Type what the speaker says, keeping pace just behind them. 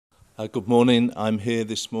Good morning. I'm here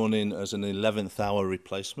this morning as an 11th hour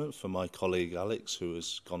replacement for my colleague Alex, who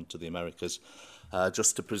has gone to the Americas,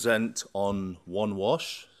 just to present on One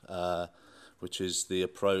Wash, which is the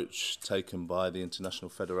approach taken by the International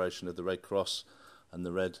Federation of the Red Cross and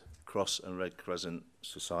the Red Cross and Red Crescent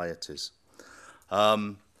Societies.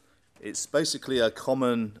 It's basically a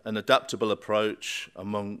common and adaptable approach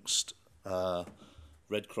amongst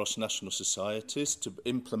Red Cross national societies to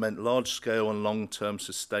implement large-scale and long-term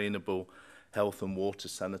sustainable health and water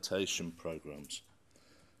sanitation programs.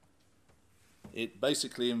 It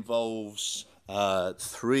basically involves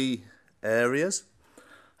three areas.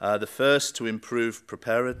 The first, to improve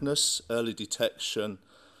preparedness, early detection,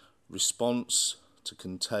 response to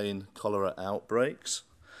contain cholera outbreaks.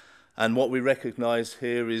 And what we recognise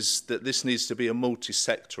here is that this needs to be a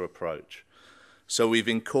multi-sector approach. So we've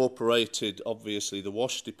incorporated, obviously, the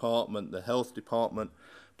WASH department, the health department,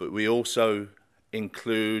 but we also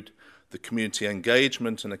include the community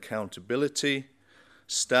engagement and accountability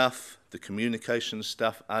staff, the communication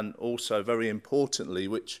staff, and also, very importantly,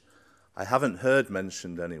 which I haven't heard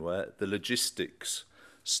mentioned anywhere, the logistics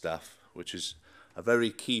staff, which is a very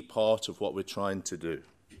key part of what we're trying to do.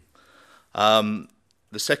 The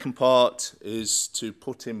second part is to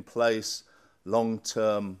put in place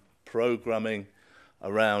long-term programming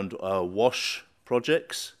around WASH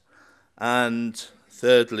projects, and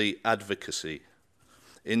thirdly, advocacy,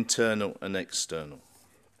 internal and external.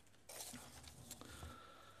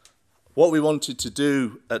 What we wanted to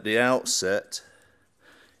do at the outset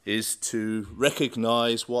is to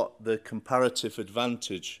recognise what the comparative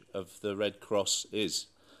advantage of the Red Cross is,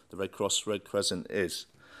 the Red Cross Red Crescent is.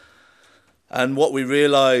 And what we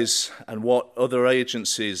realise and what other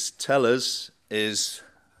agencies tell us is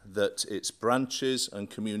that it's branches and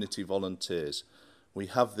community volunteers. We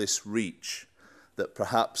have this reach that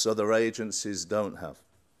perhaps other agencies don't have.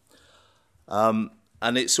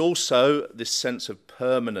 And it's also this sense of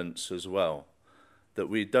permanence as well, that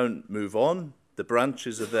we don't move on. The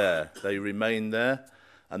branches are there, they remain there,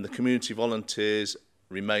 and the community volunteers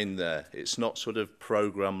remain there. It's not sort of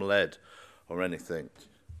program-led or anything.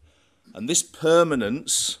 And this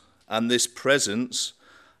permanence and this presence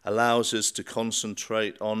allows us to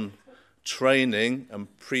concentrate on training and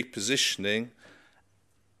pre-positioning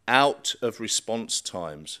out of response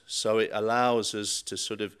times. So it allows us to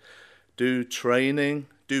sort of do training,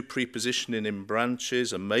 do pre-positioning in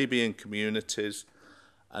branches and maybe in communities,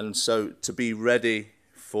 and so to be ready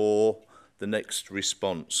for the next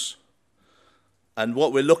response. And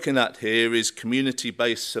what we're looking at here is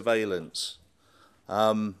community-based surveillance.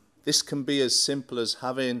 This can be as simple as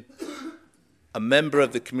having a member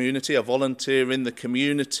of the community, a volunteer in the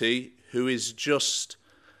community who is just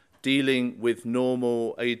dealing with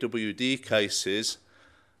normal AWD cases,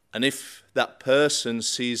 and if that person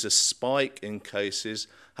sees a spike in cases,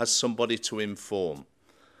 has somebody to inform.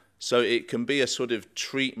 So it can be a sort of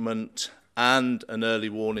treatment and an early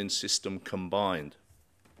warning system combined.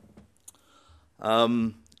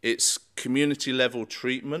 It's community level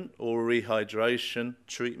treatment or rehydration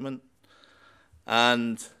treatment,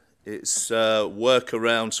 and it's work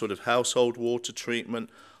around sort of household water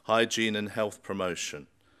treatment, hygiene and health promotion.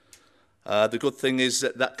 The good thing is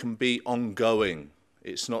that that can be ongoing.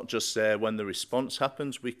 It's not just there when the response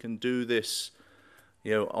happens. We can do this,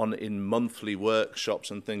 you know, in monthly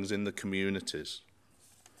workshops and things in the communities.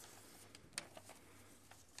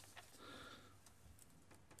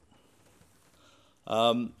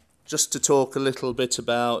 Just to talk a little bit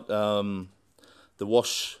about the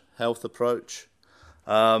WASH health approach.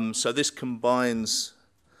 So this combines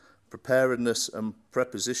preparedness and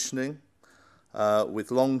prepositioning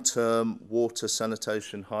with long-term water,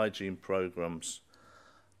 sanitation, hygiene programs.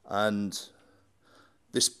 And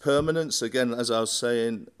this permanence, again, as I was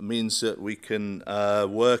saying, means that we can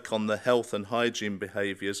work on the health and hygiene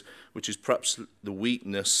behaviours, which is perhaps the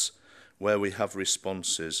weakness where we have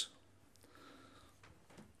responses.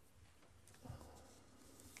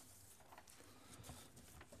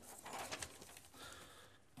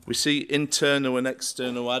 We see internal and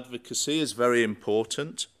external advocacy is very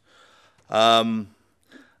important, and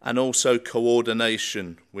also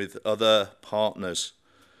coordination with other partners.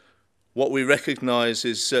 What we recognise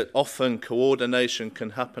is that often coordination can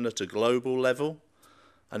happen at a global level,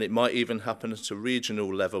 and it might even happen at a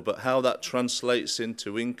regional level, but how that translates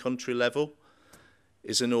into in-country level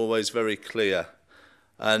isn't always very clear.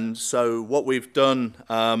 And so what we've done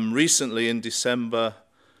recently in December,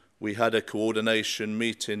 we had a coordination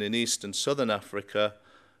meeting in East and Southern Africa,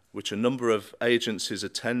 which a number of agencies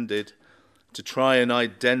attended, to try and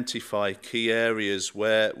identify key areas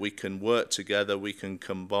where we can work together, we can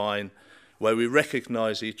combine, where we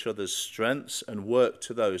recognise each other's strengths and work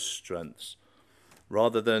to those strengths.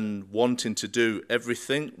 Rather than wanting to do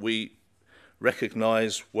everything, we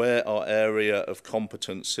recognise where our area of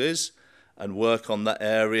competence is and work on that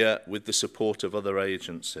area with the support of other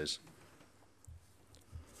agencies.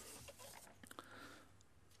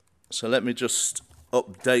 So let me just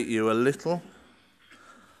update you a little.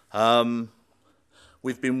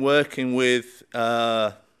 We've been working with,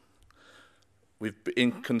 we've been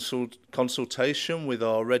in consultation with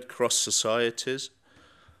our Red Cross societies.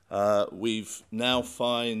 We've now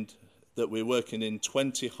find that we're working in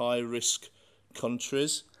 20 high-risk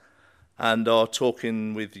countries and are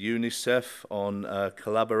talking with UNICEF on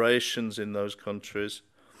collaborations in those countries.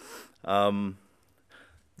 The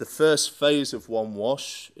first phase of One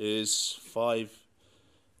Wash is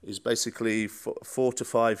basically 4 to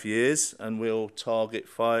 5 years, and we'll target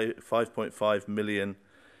 5.5 million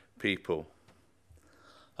people.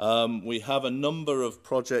 We have a number of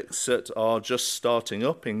projects that are just starting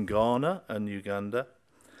up in Ghana and Uganda,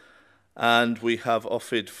 and we have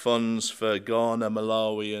offered funds for Ghana,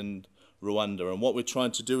 Malawi and Rwanda. And what we're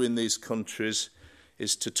trying to do in these countries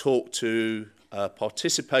is to talk to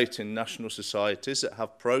participating national societies that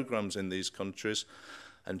have programs in these countries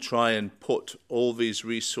and try and put all these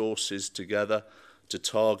resources together to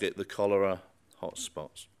target the cholera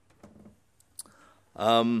hotspots.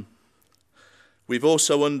 We've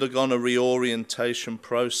also undergone a reorientation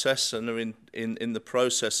process and are in the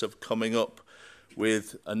process of coming up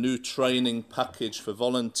with a new training package for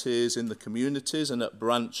volunteers in the communities and at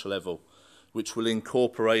branch level, which will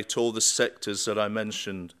incorporate all the sectors that I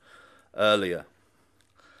mentioned earlier.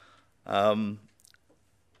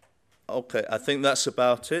 Okay, I think that's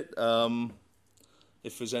about it.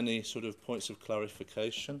 If there's any sort of points of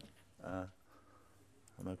clarification,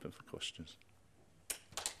 I'm open for questions.